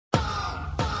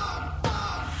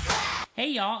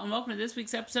Hey y'all, and welcome to this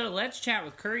week's episode of Let's Chat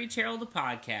with Curry Terrell, the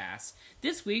podcast.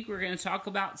 This week we're going to talk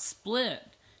about Split,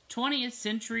 20th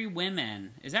Century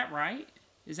Women. Is that right?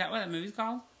 Is that what that movie's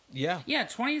called? Yeah. Yeah,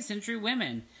 20th Century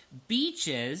Women.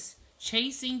 Beaches,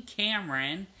 chasing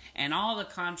Cameron, and all the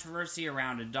controversy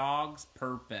around a dog's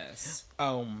purpose.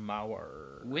 Oh my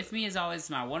word. With me as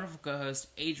always, my wonderful co-host,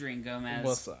 Adrian Gomez.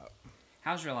 What's up?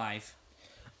 How's your life?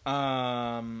 First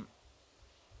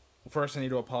I need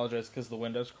to apologize because the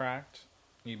window's cracked.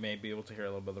 You may be able to hear a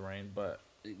little bit of the rain, but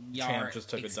Y'all Champ are just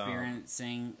took a dump.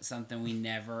 experiencing something we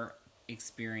never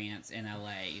experience in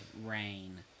LA,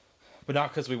 rain. But not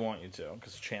because we want you to,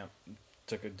 because Champ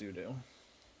took a doo-doo.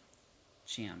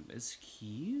 Champ is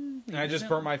cute. And I just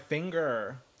burnt my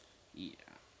finger. Yeah.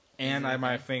 And okay?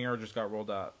 my finger just got rolled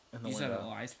up in the You saw the window.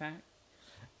 little ice pack?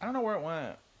 I don't know where it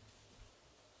went.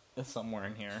 It's somewhere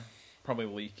in here. Probably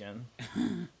leaking.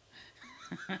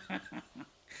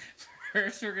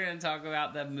 First, we're going to talk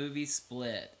about the movie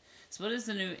Split. Split is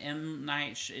the new M.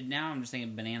 Night... now I'm just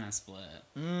thinking Banana Split.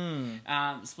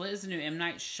 Split is the new M.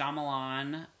 Night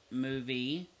Shyamalan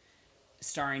movie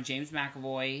starring James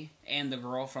McAvoy and the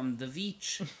girl from The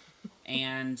Beach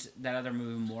and that other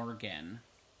movie, Morgan.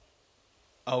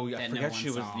 Oh, yeah, I That forgot no one she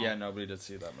was... saw. Yeah, nobody did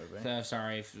see that movie. So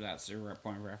sorry if that's your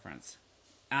point of reference.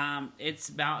 It's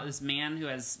about this man who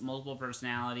has multiple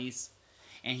personalities,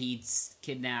 and he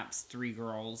kidnaps 3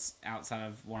 girls outside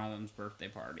of one of them's birthday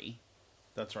party.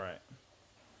 That's right.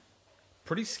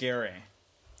 Pretty scary.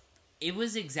 It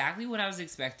was exactly what I was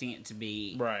expecting it to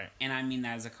be. Right. And I mean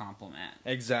that as a compliment.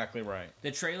 Exactly right.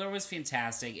 The trailer was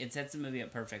fantastic. It sets the movie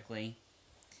up perfectly.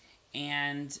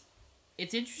 And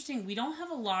it's interesting. We don't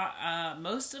have a lot...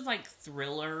 most of,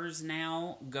 thrillers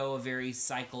now go a very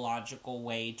psychological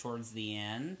way towards the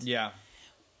end. Yeah.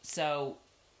 So...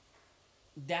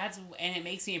 and it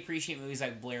makes me appreciate movies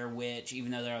like Blair Witch,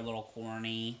 even though they're a little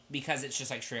corny, because it's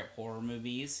just straight up horror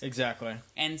movies. Exactly.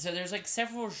 And so there's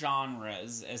several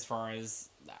genres as far as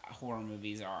horror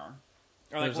movies are.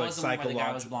 Or what was the one where the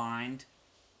guy was blind?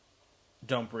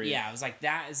 Don't Breathe. Yeah, it was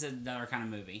that is another kind of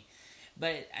movie.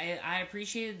 But I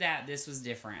appreciated that this was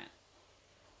different.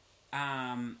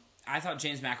 I thought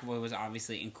James McAvoy was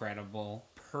obviously incredible.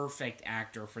 Perfect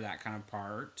actor for that kind of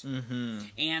part. Mm-hmm.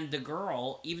 And the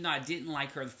girl, even though I didn't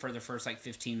like her for the first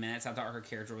 15 minutes, I thought her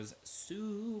character was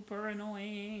super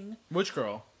annoying. Which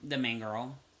girl? The main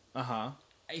girl. Uh-huh.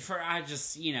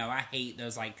 I hate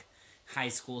those high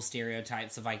school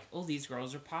stereotypes of oh, these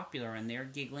girls are popular and they're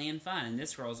giggly and fun, and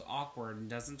this girl's awkward and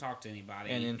doesn't talk to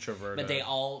anybody. And introverted. But they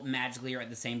all magically are at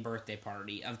the same birthday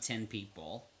party of 10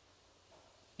 people.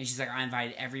 And she's I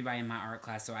invited everybody in my art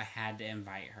class, so I had to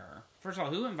invite her. First of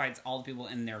all, who invites all the people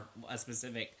in a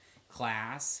specific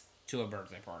class to a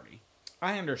birthday party?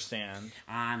 I understand.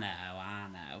 I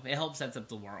know. It helps sets up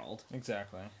the world.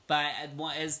 Exactly. But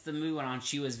as the movie went on,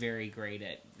 she was very great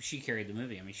she carried the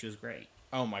movie. I mean, she was great.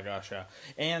 Oh my gosh, yeah.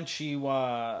 And she,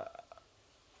 do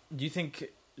you think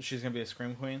she's going to be a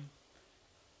Scream Queen?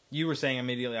 You were saying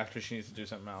immediately after she needs to do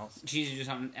something else. She needs to do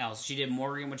something else. She did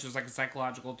Morgan, which was a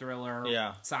psychological thriller,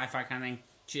 yeah, sci-fi kind of thing.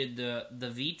 She did the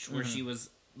Beach, where she was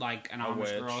an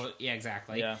Amish girl. Yeah,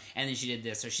 exactly. Yeah. And then she did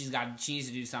this, so she needs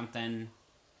to do something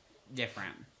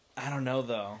different. I don't know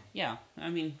though. Yeah, I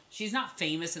mean, she's not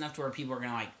famous enough to where people are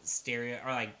gonna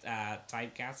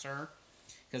typecast her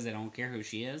because they don't care who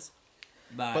she is.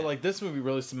 But this movie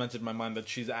really cemented in my mind that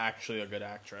she's actually a good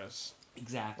actress.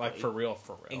 Exactly. For real.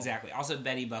 Exactly. Also,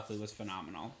 Betty Buckley was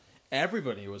phenomenal.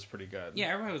 Everybody was pretty good. Yeah,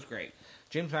 everybody was great.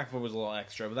 James McAvoy was a little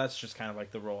extra, but that's just kind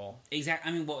of the role.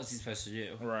 Exactly. I mean, what was he supposed to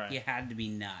do? Right. He had to be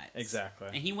nuts. Exactly.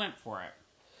 And he went for it.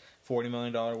 $40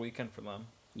 million weekend for them.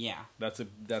 Yeah. That's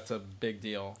a big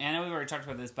deal. And I know we've already talked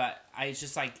about this, but it's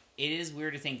just it is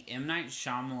weird to think M. Night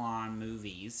Shyamalan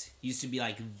movies used to be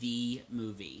the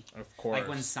movie. Of course.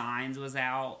 When Signs was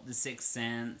out, The Sixth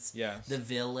Sense, yes, The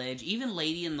Village, even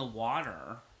Lady in the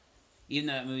Water. Even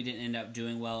though that movie didn't end up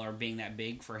doing well or being that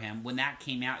big for him, when that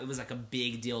came out, it was a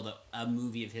big deal that a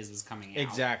movie of his was coming out.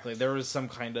 Exactly. There was some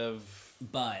kind of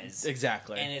buzz.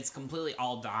 Exactly. And it's completely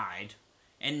all died.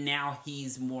 And now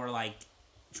he's more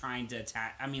trying to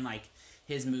attack. I mean,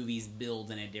 his movies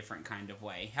build in a different kind of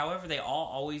way. However, they all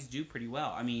always do pretty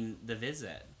well. I mean, The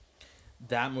Visit.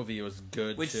 That movie was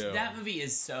good, too. That movie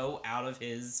is so out of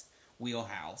his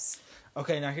wheelhouse.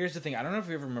 Okay, now here's the thing. I don't know if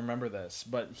you ever remember this,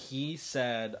 but he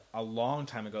said a long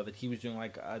time ago that he was doing a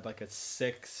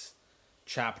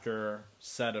 6-chapter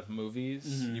set of movies.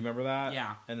 Mm-hmm. You remember that?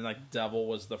 Yeah. And then Devil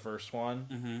was the first one.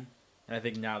 Mm-hmm. And I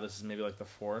think now this is maybe the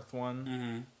 4th one.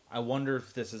 Mm-hmm. I wonder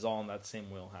if this is all in that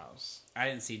same wheelhouse. I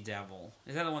didn't see Devil.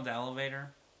 Is that the one with the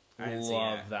elevator? I didn't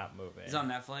Love that movie. It's on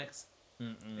Netflix?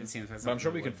 It seems like But I'm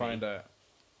sure something we it can would find be. it.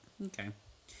 Okay.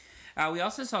 We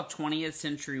also saw 20th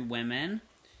Century Women,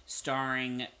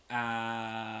 starring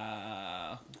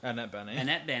Annette Bening.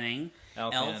 Annette Bening,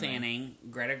 Elle Elle Fanning. Fanning,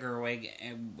 Greta Gerwig,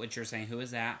 what you're saying, who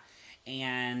is that?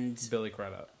 And Billy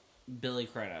Crudup, Billy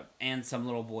Crudup, and some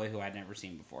little boy who I'd never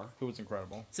seen before. who was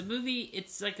incredible. It's a movie,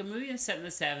 it's like a movie that's set in the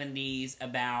 70s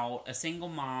about a single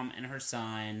mom and her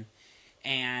son,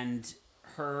 and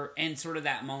sort of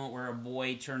that moment where a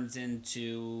boy turns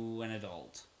into an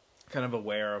adult. Kind of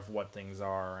aware of what things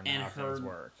are and how her, things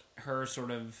work. Her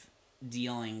sort of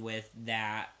dealing with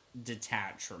that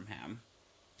detached from him.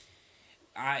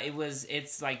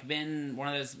 It's like been one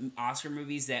of those Oscar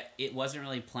movies that it wasn't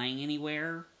really playing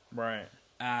anywhere. Right.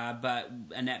 But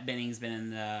Annette Bening's been in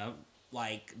the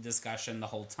discussion the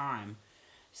whole time.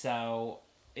 So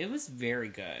it was very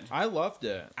good. I loved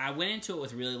it. I went into it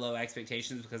with really low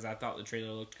expectations because I thought the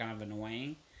trailer looked kind of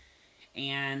annoying.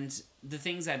 And the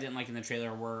things I didn't like in the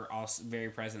trailer were also very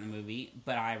present in the movie,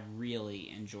 but I really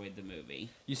enjoyed the movie.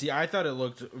 You see, I thought it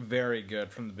looked very good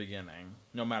from the beginning,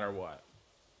 no matter what.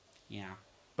 Yeah.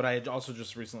 But I also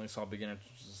just recently saw Beginners,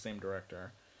 which is the same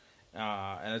director.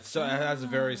 And it has a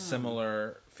very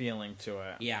similar feeling to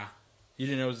it. Yeah. You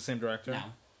didn't know it was the same director? No.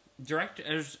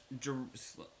 Directors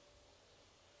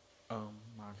Oh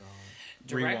my god.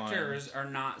 Directors are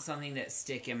not something that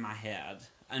stick in my head,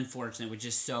 unfortunately, which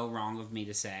is so wrong of me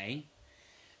to say.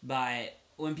 But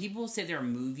when people say they're a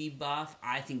movie buff,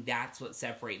 I think that's what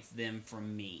separates them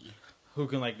from me. Who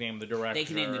can name the director? They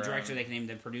can name the director, they can name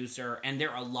the producer, and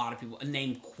there are a lot of people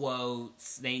name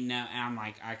quotes. They know, and I'm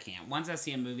like, I can't. Once I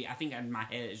see a movie, I think my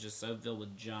head is just so filled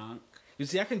with junk. You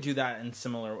see, I can do that in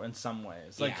some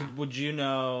ways. Yeah. Would you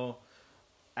know?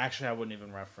 Actually, I wouldn't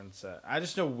even reference it. I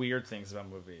just know weird things about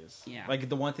movies. Yeah.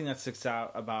 The one thing that sticks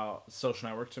out about Social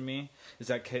Network to me is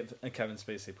that Kevin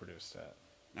Spacey produced it.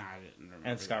 I didn't remember.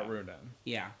 And Scott that. Rudin.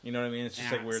 Yeah. You know what I mean? It's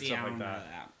just weird stuff I like don't know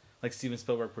that. Like Steven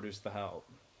Spielberg produced The Help.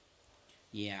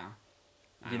 Yeah.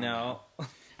 You know?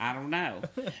 I don't know.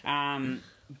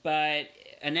 But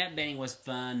Annette Bening was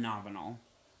phenomenal.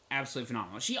 Absolutely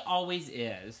phenomenal. She always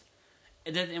is.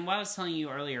 And what I was telling you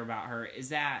earlier about her is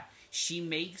that she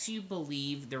makes you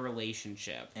believe the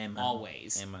relationship. Amen.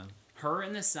 Always. Amen. Her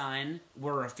and the son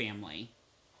were a family.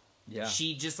 Yeah.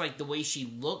 She just the way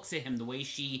she looks at him, the way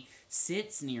she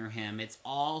sits near him, it's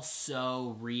all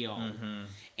so real. Mm-hmm.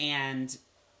 And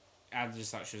I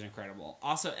just thought she was incredible.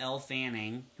 Also, Elle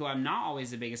Fanning, who I'm not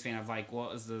always the biggest fan of,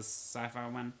 what was the sci-fi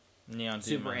one? Neon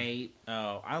Super Demon. 8.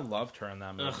 Oh, I loved her in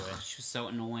that movie. Ugh, she was so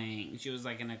annoying. She was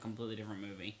in a completely different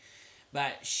movie.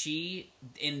 But she,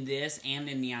 in this and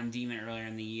in Neon Demon earlier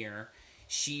in the year,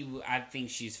 I think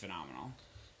she's phenomenal.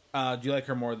 Do you like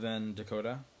her more than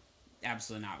Dakota?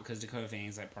 Absolutely not, because Dakota Fanning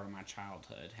is part of my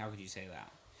childhood. How could you say that?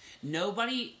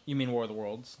 Nobody... You mean War of the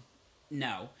Worlds?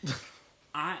 No.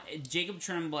 Jacob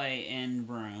Tremblay in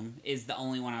Room is the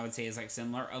only one I would say is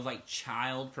similar of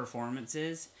child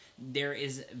performances. There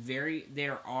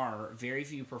are very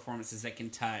few performances that can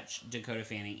touch Dakota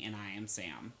Fanning in I Am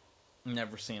Sam.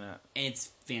 Never seen it. It's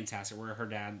fantastic. Where her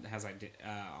dad has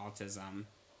autism.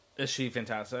 Is she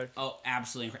fantastic? Oh,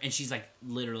 absolutely! And she's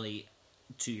literally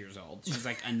 2 years old. She's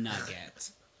a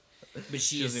nugget. But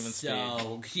she doesn't is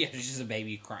even speak. Yeah, she's just a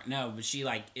baby crying. No, but she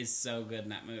is so good in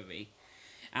that movie.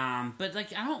 But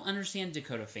I don't understand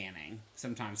Dakota Fanning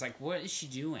sometimes. What is she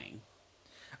doing?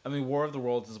 I mean, War of the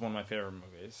Worlds is one of my favorite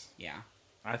movies. Yeah,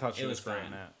 I thought she was great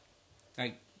fun. in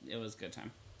it. It was a good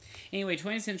time. Anyway,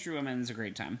 20th Century Women is a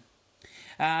great time.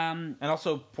 And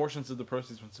also, portions of the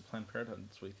proceeds went to Planned Parenthood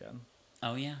this weekend.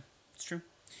 Oh yeah, it's true.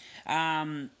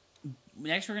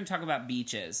 Next, we're going to talk about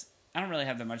Beaches. I don't really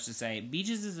have that much to say.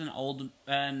 Beaches is an old,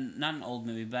 not an old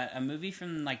movie, but a movie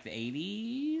from the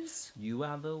 80s. You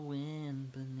are the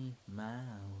wind beneath my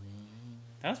wings.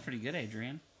 That was pretty good,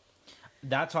 Adrian.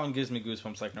 That song gives me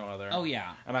goosebumps like no other. Oh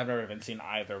yeah, and I've never even seen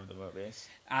either of the movies.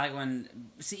 I like when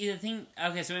the thing.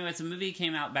 Okay, so anyway, it's a movie that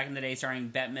came out back in the day starring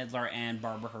Bette Midler and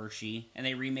Barbara Hershey, and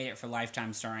they remade it for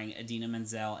Lifetime starring Idina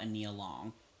Menzel and Nia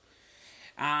Long.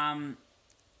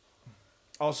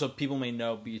 Also, people may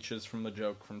know Beaches from the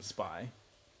joke from Spy.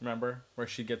 Remember? Where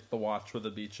she gets the watch with the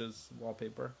beaches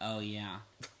wallpaper. Oh, yeah.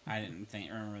 I didn't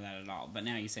remember that at all. But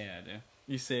now you say that, I do.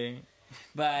 You see?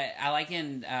 But I like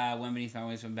in Wind Beneath My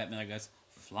Wings when Bette Midler goes,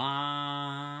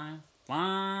 fly,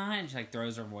 fly, and she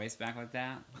throws her voice back like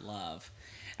that. Love.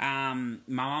 My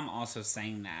mom also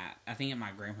sang that. I think at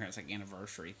my grandparents'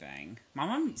 anniversary thing. My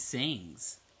mom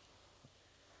sings.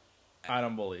 I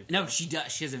don't believe No, she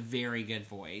does. She has a very good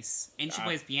voice. And she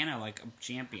plays piano like a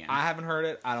champion. I haven't heard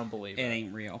it. I don't believe it. It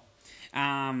ain't real.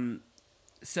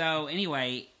 So,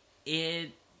 anyway,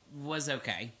 it was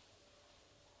okay.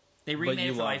 They remade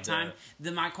you it for loved Lifetime. it.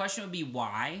 Then my question would be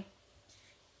why?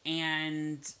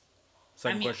 And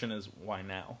Second question is why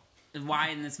now? why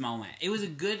in this moment? It was a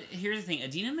good... Here's the thing.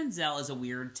 Idina Menzel is a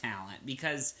weird talent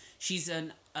because she's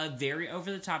a very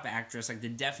over-the-top actress, like the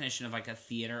definition of like a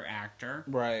theater actor.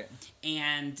 Right.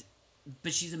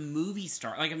 But she's a movie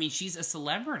star. Like, I mean, she's a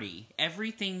celebrity.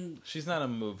 Everything... She's not a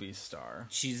movie star.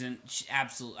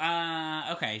 Absolutely...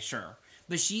 okay, sure.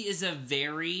 But she is a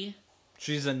very...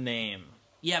 She's a name.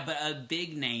 Yeah, but a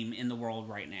big name in the world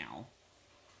right now.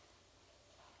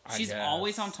 She's guess.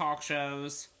 always on talk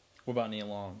shows. What about Nia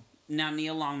Long? Now,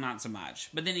 Nia Long, not so much.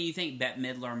 But then you think Bette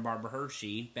Midler and Barbara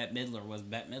Hershey. Bette Midler was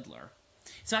Bette Midler.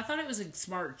 So I thought it was a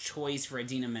smart choice for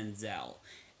Idina Menzel.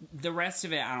 The rest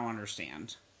of it, I don't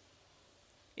understand.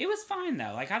 It was fine,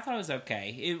 though. Like, I thought it was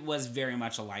okay. It was very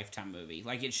much a Lifetime movie.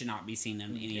 Like, it should not be seen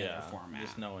in any other format.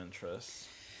 Just no interest.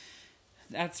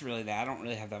 That's really that. I don't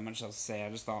really have that much else to say. I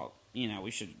just thought,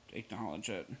 we should acknowledge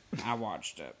it. I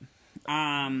watched it.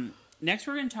 Next,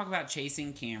 we're going to talk about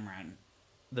Chasing Cameron.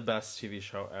 The best TV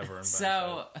show ever invented.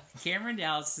 So, Cameron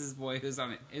Dallas's boy who's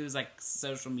on it, was like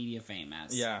social media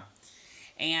famous. Yeah.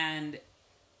 And,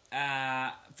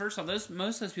 first of all, most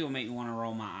of those people make me want to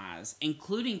roll my eyes,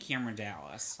 including Cameron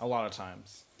Dallas. A lot of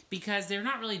times. Because they're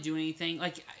not really doing anything.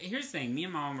 Like, here's the thing. Me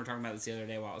and my mom were talking about this the other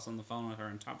day while I was on the phone with her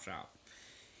in Topshop.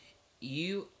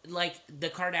 The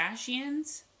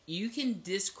Kardashians... You can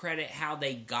discredit how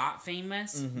they got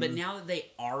famous, but now that they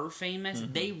are famous,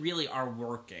 they really are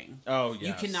working. Oh,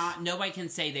 yes. Nobody can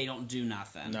say they don't do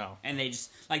nothing. No. And they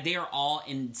just, they are all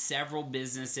in several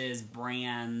businesses,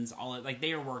 brands,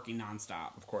 they are working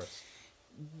nonstop. Of course.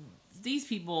 These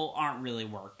people aren't really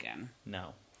working.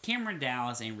 No. Cameron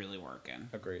Dallas ain't really working.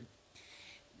 Agreed.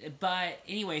 But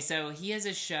anyway, so he has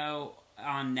a show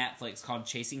on Netflix called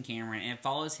Chasing Cameron, and it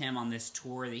follows him on this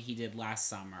tour that he did last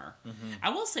summer.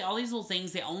 I will say all these little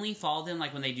things, they only follow them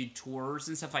when they do tours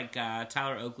and stuff, like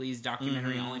Tyler Oakley's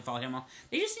documentary only follow him on.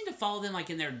 They just need to follow them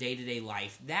in their day-to-day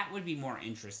life. That would be more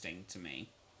interesting to me.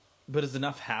 But is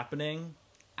enough happening?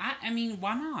 I mean,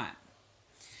 why not?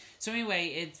 So anyway,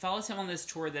 it follows him on this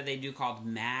tour that they do called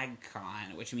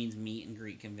MagCon, which means Meet and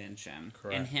Greet Convention.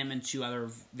 Correct. And him and two other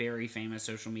very famous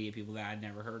social media people that I'd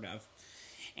never heard of.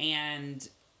 And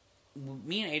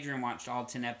me and Adrian watched all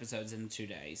 10 episodes in 2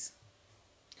 days.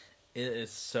 It is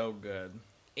so good.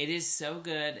 It is so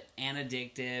good and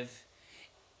addictive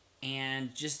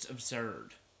and just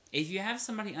absurd. If you have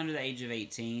somebody under the age of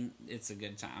 18, it's a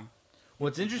good time.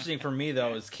 What's interesting for me,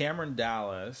 though, is Cameron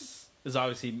Dallas is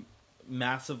obviously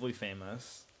massively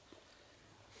famous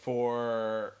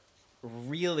for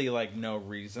really no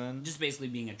reason, Just basically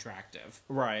being attractive.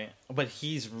 right? But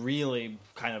he's really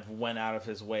kind of went out of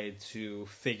his way to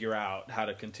figure out how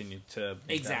to continue to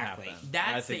make Exactly. that happen.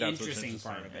 That's I think the what's interesting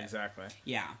part of it. Exactly.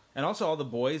 Yeah. And also all the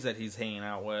boys that he's hanging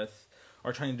out with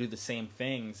are trying to do the same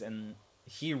things, and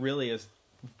he really is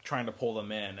trying to pull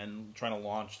them in and trying to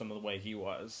launch them the way he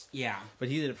was. Yeah. But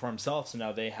he did it for himself, so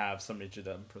now they have somebody to do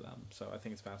them for them. So I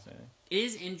think it's fascinating. It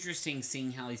is interesting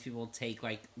seeing how these people take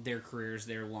their careers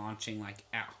they're launching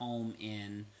at home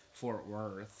in Fort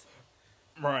Worth,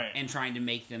 Right. and trying to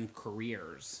make them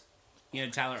careers.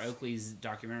 Tyler Oakley's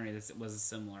documentary was a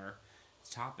similar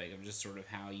topic of just sort of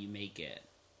how you make it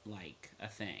a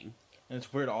thing. And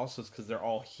it's weird also because they're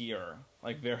all here,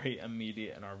 very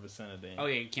immediate in our vicinity. Oh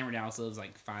yeah, Cameron Dallas lives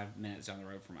 5 minutes down the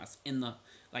road from us in the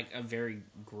a very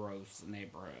gross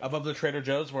neighborhood. Above the Trader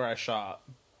Joe's where I shop.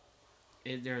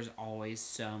 There's always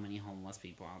so many homeless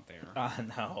people out there. I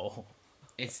know.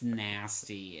 It's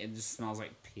nasty. It just smells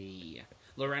like pee.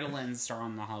 Loretta Lynn's star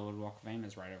on the Hollywood Walk of Fame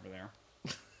is right over there.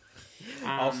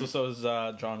 Also, so is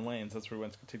John Wayne's. That's where we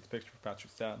went to take the picture for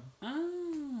Patrick's dad.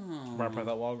 Oh. Right by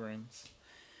that Walgreens.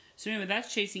 So anyway,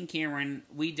 that's Chasing Cameron.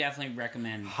 We definitely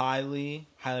recommend. Highly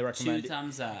recommend. 2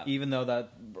 thumbs up. Even though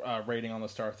that rating on the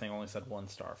star thing only said 1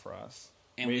 star for us.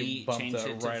 And we bumped changed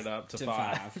it right up to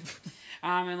 5.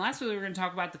 And lastly, we were going to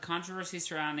talk about the controversy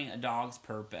surrounding A Dog's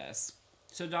Purpose.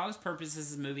 So, Dog's Purpose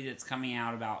is a movie that's coming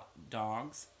out about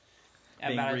dogs.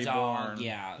 Being about reborn. a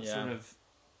dog, sort of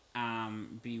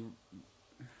I'm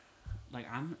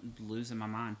losing my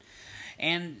mind.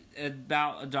 And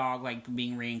about a dog,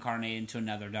 being reincarnated into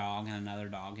another dog, and another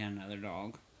dog, and another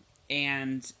dog.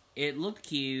 And it looked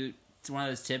cute. It's one of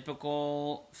those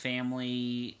typical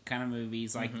family kind of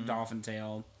movies, Dolphin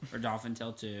Tale, or Dolphin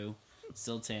Tale 2,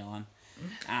 Still Tailing.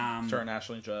 Starring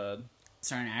Ashley Judd.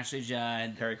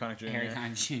 Harry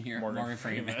Connick Jr. Morgan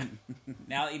Freeman.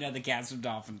 Now that you know the cast of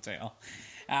Dolphin Tale.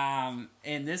 And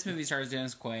this movie stars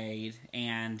Dennis Quaid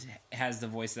and has the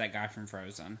voice of that guy from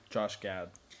Frozen. Josh Gad.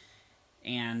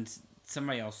 And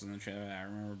somebody else was in the trailer that I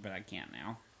remember, but I can't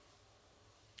now.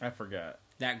 I forget.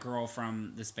 That girl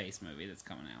from the space movie that's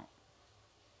coming out.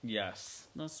 Yes.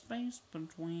 The Space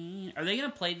Between. Are they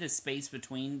going to play The Space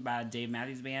Between by Dave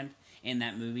Matthews Band in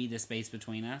that movie, The Space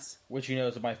Between Us? Which you know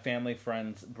is my family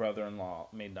friend's brother-in-law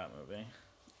made that movie.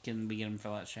 Can we get him to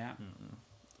fill that chat?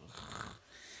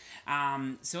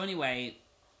 So anyway,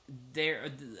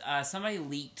 somebody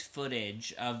leaked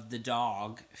footage of the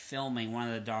dog filming, one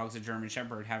of the dogs, a German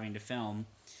Shepherd, having to film.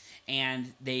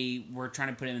 And they were trying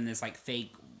to put him in this like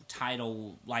fake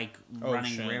tidal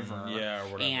running river, or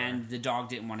whatever. And the dog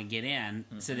didn't want to get in,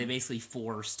 so they basically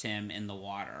forced him in the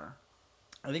water.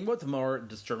 I think what the more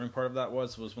disturbing part of that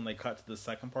was when they cut to the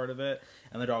second part of it,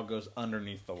 and the dog goes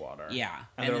underneath the water. Yeah,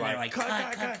 and they're like,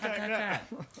 cut.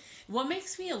 What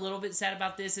makes me a little bit sad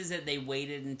about this is that they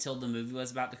waited until the movie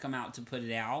was about to come out to put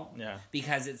it out. Yeah,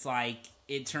 because it's like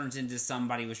it turns into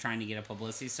somebody was trying to get a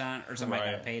publicity stunt or somebody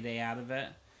got a payday out of it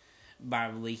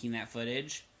by leaking that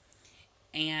footage.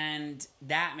 And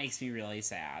that makes me really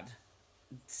sad.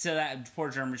 So that poor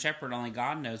German Shepherd, only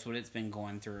God knows what it's been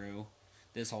going through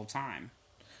this whole time.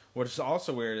 What's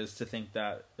also weird is to think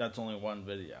that that's only one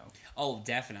video. Oh,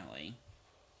 definitely.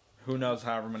 Who knows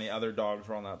however many other dogs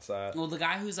were on that set. Well, the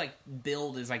guy who's like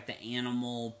billed as like the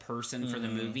animal person for the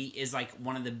movie is like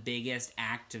one of the biggest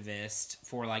activists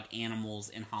for like animals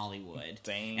in Hollywood.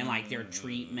 Dang. And like their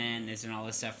treatment and all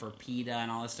this stuff for PETA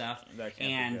and all this stuff. That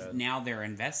can't be good. Now they're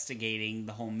investigating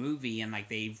the whole movie and like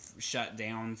they've shut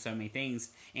down so many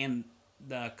things. And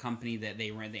the company that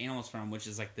they rent the animals from, which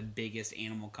is like the biggest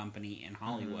animal company in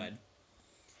Hollywood.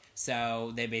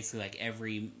 So they basically like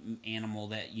every animal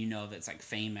that you know that's like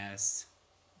famous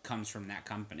comes from that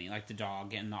company, like the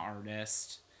dog and the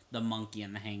artist, the monkey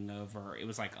and the Hangover. It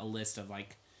was like a list of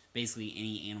like basically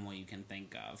any animal you can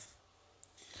think of.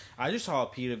 I just saw a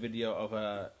PETA video of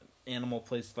a animal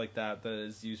place like that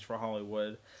is used for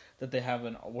Hollywood, that they have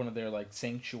in one of their like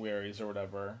sanctuaries or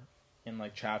whatever in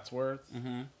like Chatsworth,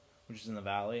 which is in the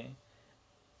valley.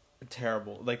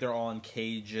 Terrible. Like they're all in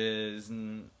cages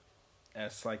and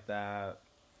S like that.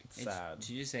 It's sad.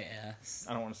 Did you say S?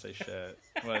 I don't want to say shit,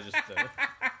 but I just did.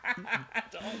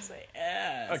 Don't say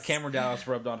S. Cameron Dallas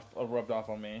rubbed off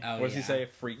on me. Oh, what does he say?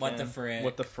 Freaking. What the frick?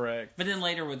 What the frick? But then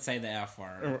later would say the F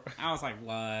word. I was like,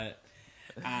 what?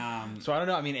 So I don't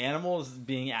know. I mean, animals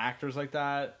being actors like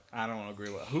that, I don't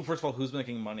agree with. First of all, who's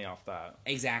making money off that?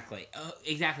 Exactly.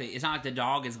 Exactly. It's not like the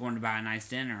dog is going to buy a nice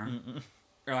dinner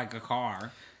or like a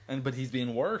car. But he's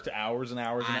being worked hours and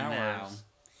hours and hours. Know.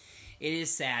 It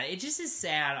is sad. It just is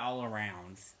sad all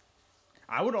around.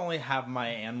 I would only have my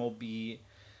animal be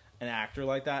an actor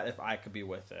like that if I could be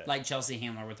with it. Like Chelsea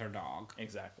Handler with her dog.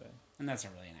 Exactly. And that's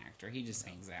not really an actor. He just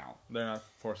hangs out. They're not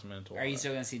forcing him into water. Are you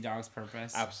still going to see Dog's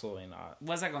Purpose? Absolutely not.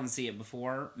 Was I going to see it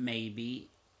before? Maybe.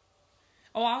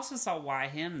 Oh, I also saw Why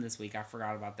Him this week. I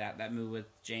forgot about that. That movie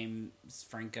with James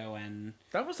Franco and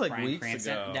that was like Bryan weeks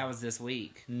Cranston. ago. That was this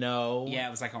week. No. Yeah,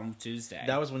 it was like on Tuesday.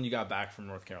 That was when you got back from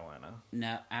North Carolina.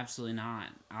 No, absolutely not.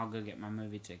 I'll go get my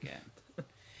movie ticket.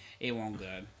 It won't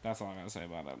good. That's all I gotta say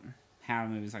about it. How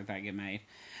movies like that get made.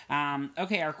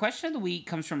 Okay, our question of the week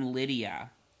comes from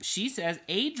Lydia. She says,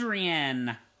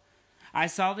 Adrian, I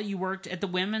saw that you worked at the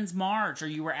Women's March, or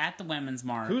you were at the Women's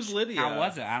March. Who's Lydia? How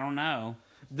was it? I don't know.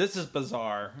 This is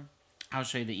bizarre. I'll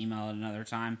show you the email at another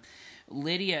time.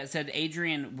 Lydia said,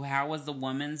 Adrian, how was the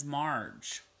Women's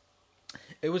March?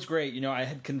 It was great. You know, I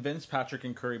had convinced Patrick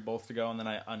and Curry both to go, and then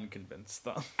I unconvinced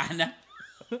them. I know.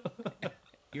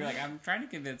 You're like, I'm trying to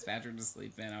convince Patrick to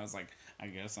sleep in. I was like, I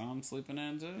guess I'm sleeping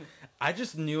in too. I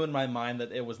just knew in my mind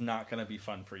that it was not going to be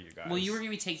fun for you guys. Well, you were going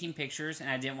to be taking pictures, and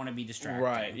I didn't want to be distracted.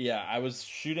 Right, yeah. I was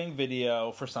shooting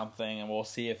video for something, and we'll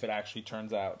see if it actually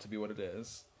turns out to be what it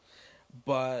is.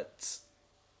 But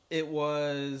it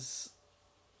was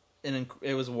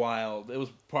it was wild. It was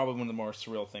probably one of the more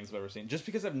surreal things I've ever seen. Just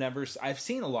because I've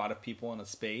seen a lot of people in a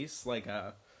space, like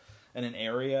in an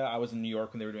area. I was in New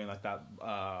York when they were doing like that,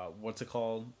 what's it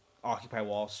called? Occupy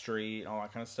Wall Street and all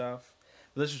that kind of stuff.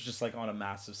 But this was just like on a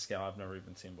massive scale I've never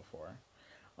even seen before.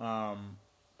 So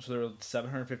there were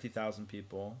 750,000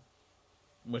 people,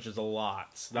 which is a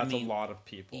lot. That's a lot of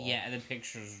people. Yeah, the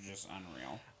pictures are just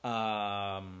unreal.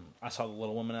 I saw the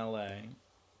Little Woman in LA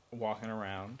walking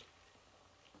around.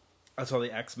 I saw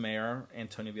the ex-mayor,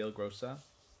 Antonio Villagrosa.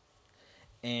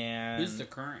 And who's the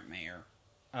current mayor?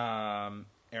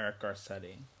 Eric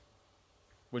Garcetti.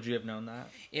 Would you have known that?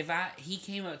 If he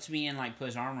came up to me and like put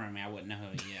his arm around me, I wouldn't know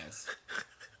who he is.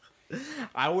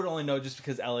 I would only know just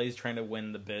because LA is trying to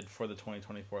win the bid for the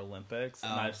 2024 Olympics,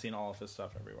 and I've seen all of his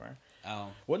stuff everywhere. Oh,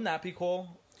 wouldn't that be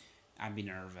cool? I'd be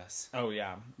nervous. Oh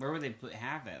yeah. Where would they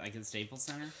have it? Like in Staples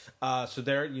Center? So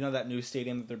they're, you know, that new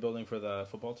stadium that they're building for the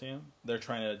football team. They're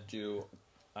trying to do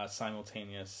a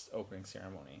simultaneous opening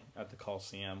ceremony at the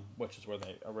Coliseum, which is where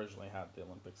they originally had the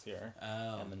Olympics here,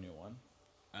 and the new one.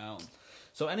 Oh.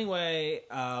 So anyway,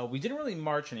 we didn't really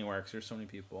march anywhere because there's so many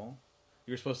people.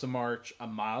 You were supposed to march a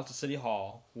mile to City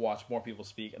Hall, watch more people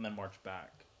speak, and then march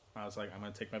back. I was like, I'm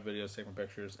going to take my videos, take my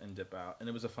pictures, and dip out. And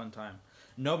it was a fun time.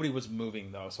 Nobody was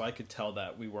moving, though, so I could tell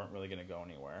that we weren't really going to go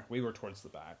anywhere. We were towards the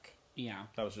back. Yeah.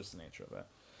 That was just the nature of it.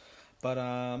 But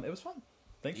it was fun.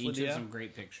 Thanks, you Lydia. took some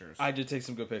great pictures. I did take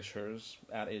some good pictures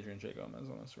at Adrian J. Gomez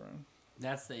on Instagram.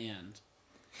 That's the end.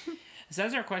 So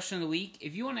that's our question of the week.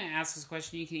 If you want to ask us a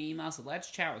question, you can email us at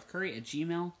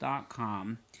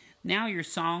letschatwithcurry@gmail.com. Now your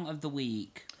song of the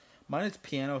week. Mine is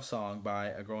Piano Song by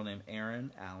a girl named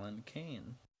Erin Allen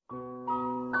Kane.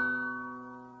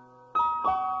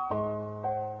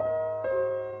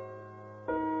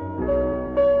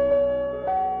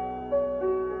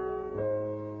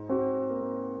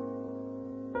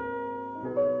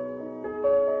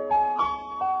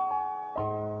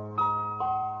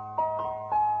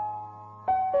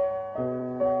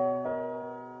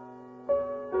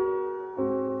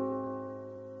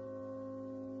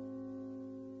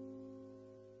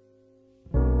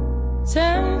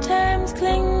 Sometimes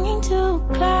clinging to a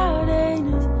cloud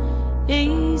ain't as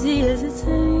easy as it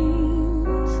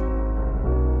seems.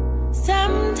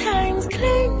 Sometimes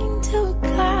clinging to a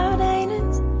cloud ain't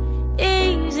as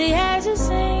easy as it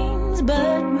seems.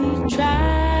 But we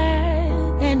try,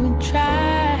 and we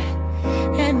try,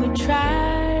 and we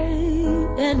try,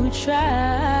 and we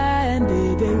try, and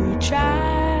baby we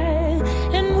try,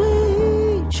 and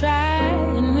we try,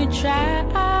 and we try.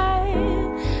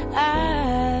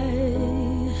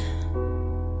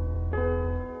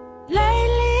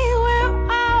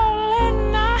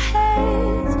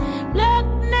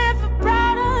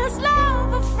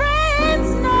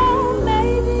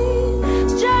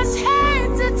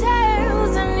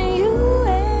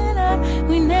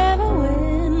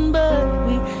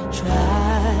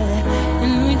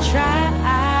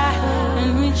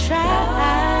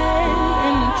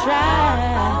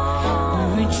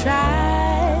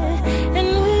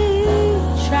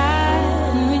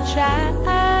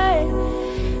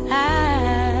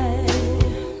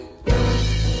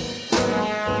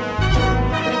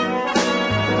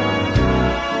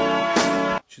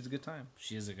 Time.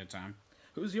 She is a good time.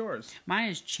 Who's yours? Mine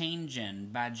is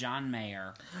Changin' by John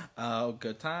Mayer. Oh,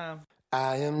 good time.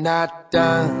 I am not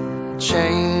done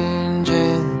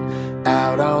changing,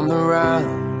 out on the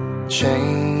run,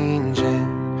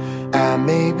 changing. I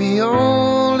may be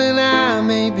old and I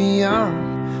may be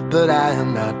young, but I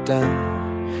am not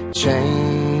done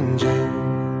changing.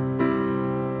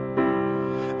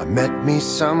 I met me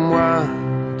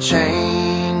someone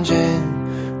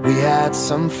changing, we had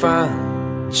some fun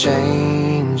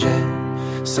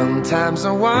changing. Sometimes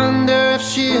I wonder if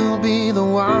she'll be the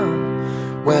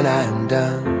one when I am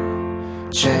done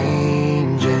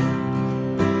changing.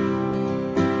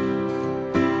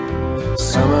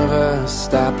 Some of us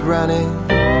stopped running,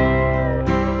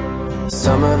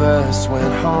 some of us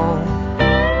went home,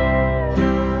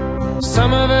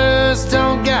 some of us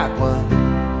don't got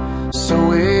one, so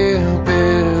we'll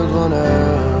build one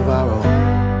of our own.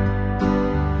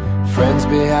 Friends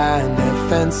behind their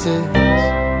fences,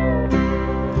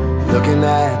 looking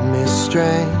at me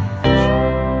strange,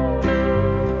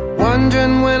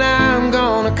 wondering when I'm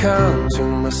gonna come to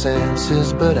my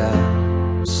senses, but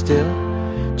I'm still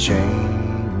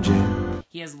changing.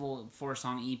 He has a little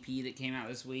 4-song EP that came out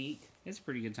this week. It's a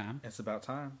pretty good time. It's about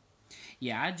time.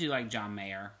 Yeah, I do like John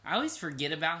Mayer. I always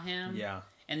forget about him. Yeah.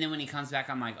 And then when he comes back,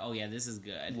 I'm like, oh yeah, this is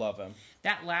good. Love him.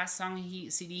 That last song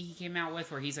CD he came out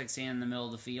with, where he's like standing in the middle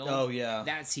of the field. Oh yeah.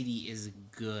 That CD is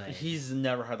good. He's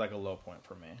never had like a low point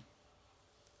for me.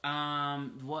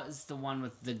 What's the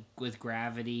one with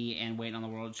Gravity and Waiting on the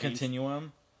World to Change?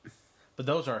 Continuum. But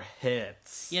those are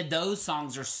hits. Yeah, those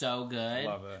songs are so good.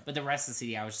 Love it. But the rest of the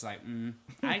CD, I was just like,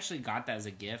 I actually got that as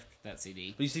a gift, that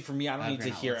CD. But you see, for me, I don't need to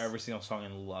hear every single song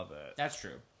and love it. That's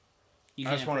true. You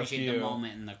I can just want a appreciate few. the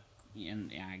moment and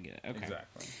yeah, I get it. Okay.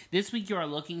 Exactly. This week you are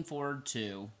looking forward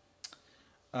to...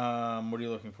 What are you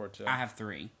looking forward to? I have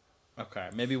 3. Okay,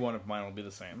 maybe one of mine will be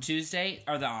the same. Tuesday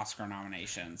are the Oscar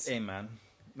nominations. Amen.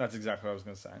 That's exactly what I was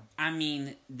going to say. I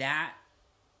mean, that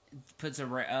puts I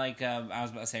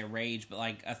was about to say a rage, but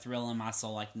like a thrill in my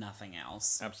soul like nothing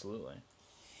else. Absolutely.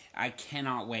 I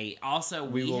cannot wait. Also,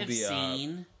 we have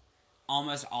seen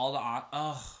almost all the...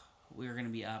 we're going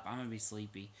to be up. I'm going to be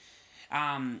sleepy.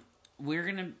 We're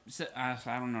going to... I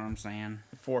don't know what I'm saying.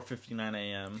 4:59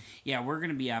 a.m. Yeah, we're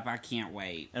going to be up. I can't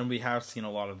wait. And we have seen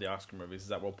a lot of the Oscar movies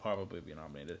that will probably be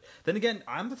nominated. Then again,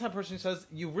 I'm the type of person who says,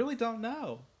 you really don't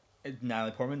know.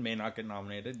 Natalie Portman may not get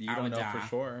nominated. You I don't would know die. for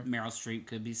sure. Meryl Streep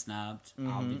could be snubbed.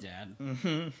 I'll be dead.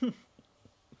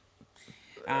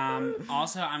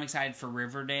 Also, I'm excited for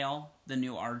Riverdale, the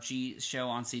new Archie show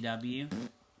on CW.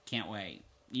 Can't wait.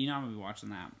 You know I'm going to be watching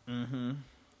that. Mm-hmm.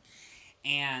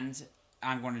 And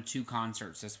I'm going to 2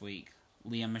 concerts this week.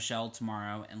 Leah Michelle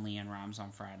tomorrow and Leanne Rhymes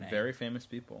on Friday. Very famous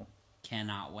people.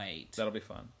 Cannot wait. That'll be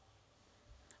fun.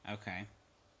 Okay.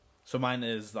 So mine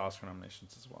is the Oscar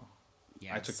nominations as well.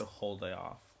 Yes. I took the whole day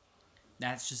off.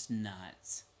 That's just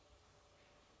nuts.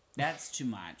 That's too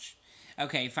much.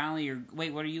 Okay, finally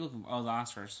wait, what are you looking for? Oh, the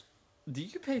Oscars. Do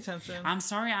you pay attention? I'm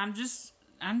sorry, I'm just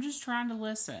trying to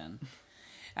listen.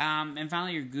 And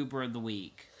finally your Goober of the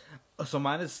Week. So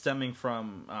mine is stemming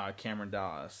from Cameron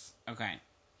Dallas. Okay.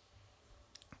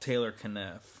 Taylor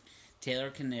Kniff. Taylor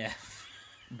Kniff.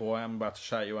 Boy, I'm about to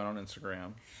shout you out on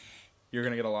Instagram. You're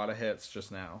going to get a lot of hits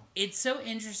just now. It's so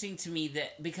interesting to me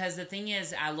that, because the thing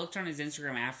is, I looked on his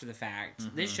Instagram after the fact.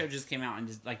 Mm-hmm. This show just came out in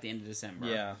like the end of December.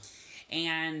 Yeah.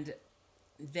 And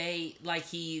they, like,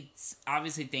 he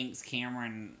obviously thanks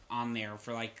Cameron on there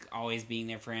for, like, always being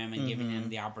there for him and giving him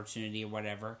the opportunity or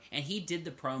whatever. And he did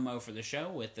the promo for the show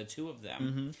with the 2 of them.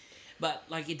 Mm-hmm. But,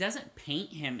 like, it doesn't paint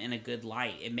him in a good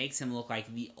light. It makes him look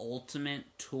like the ultimate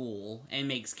tool and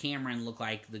makes Cameron look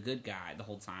like the good guy the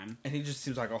whole time. And he just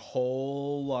seems like a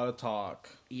whole lot of talk.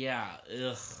 Yeah,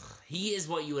 ugh. He is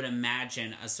what you would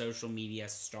imagine a social media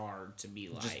star to be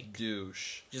like. Just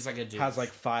douche. Just like a douche. Has like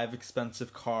 5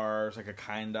 expensive cars, like a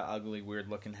kind of ugly, weird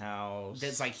looking house.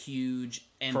 That's like huge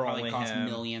and For probably only costs him.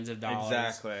 millions of dollars.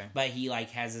 Exactly. But he like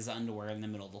has his underwear in the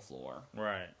middle of the floor.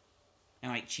 Right.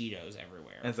 And like Cheetos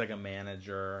everywhere. And it's like a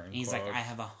manager. And he's like, I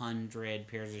have 100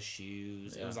 pairs of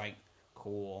shoes. Yeah. It was like,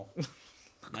 cool.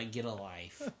 Like, get a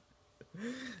life.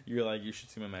 You're like, you should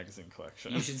see my magazine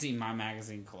collection. You should see my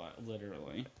magazine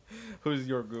literally. Who's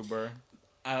your goober?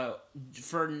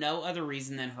 For no other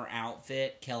reason than her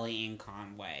outfit, Kellyanne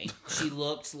Conway. She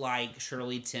looked like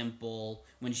Shirley Temple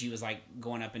when she was like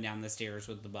going up and down the stairs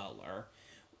with the butler.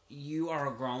 You are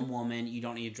a grown woman. You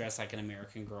don't need to dress like an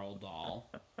American Girl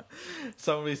doll.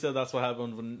 Somebody said that's what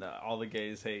happened when all the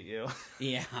gays hate you.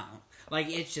 Yeah. Like,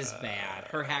 it's just bad.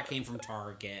 Her hat came from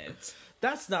Target.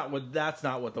 That's not what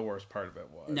the worst part of it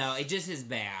was. No, it just is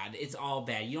bad. It's all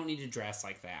bad. You don't need to dress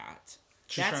like that.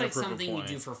 She's That's trying like to prove a something you point.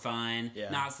 do for fun, Yeah.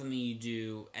 not something you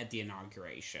do at the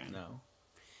inauguration. No.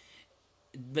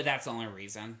 But that's the only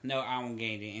reason. No, I won't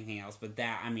get into anything else. But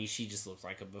that, I mean, she just looks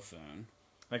like a buffoon.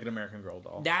 Like an American Girl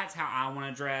doll. That's how I want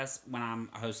to dress when I'm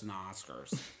hosting the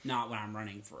Oscars, not when I'm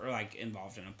running for, or like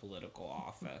involved in a political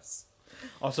office.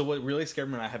 Also, what really scared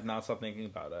me, and I have not stopped thinking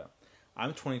about it,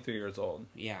 I'm 23 years old.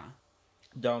 Yeah.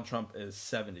 Donald Trump is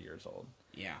 70 years old.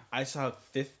 Yeah. I still have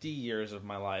 50 years of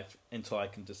my life until I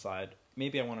can decide,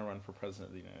 maybe I want to run for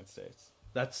president of the United States.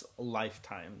 That's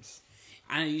lifetimes.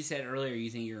 I know you said earlier you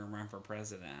think you're going to run for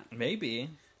president. Maybe.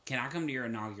 Can I come to your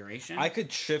inauguration? I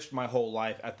could shift my whole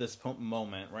life at this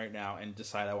moment right now and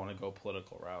decide I want to go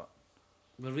political route.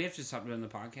 Would we have to stop doing the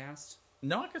podcast?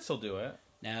 No, I could still do it.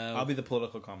 No. I'll be the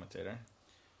political commentator.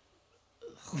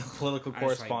 Political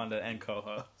correspondent and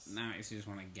co-host. That makes you just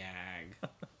want to gag.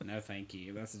 No, thank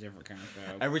you. That's a different kind of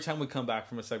show. Every time we come back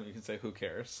from a segment, you can say, who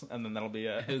cares? And then that'll be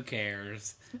it. Who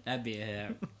cares? That'd be a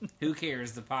hit. Who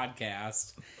cares? The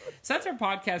podcast. So that's our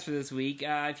podcast for this week.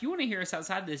 If you want to hear us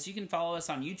outside this, you can follow us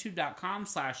on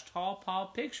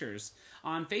youtube.com/tallpawpictures,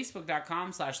 on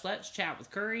facebook.com/let's chat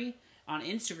with Curry, on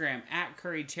Instagram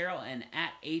 @CurryTerrell and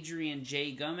 @Adrian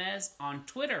J. Gomez, on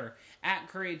Twitter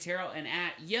 @CurryTerrell and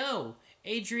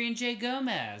 @Adrian J.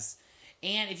 Gomez.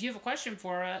 And if you have a question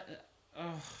for us,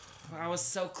 I was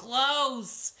so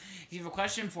close. If you have a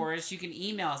question for us, you can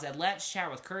email us at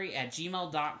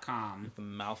letschatwithcurry@gmail.com. A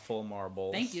mouthful of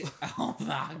marbles. Thank you. Oh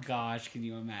my gosh, can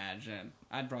you imagine?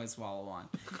 I'd probably swallow one.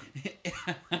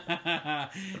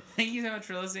 Thank you so much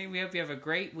for listening. We hope you have a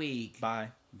great week.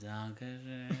 Bye. Danke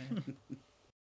schön.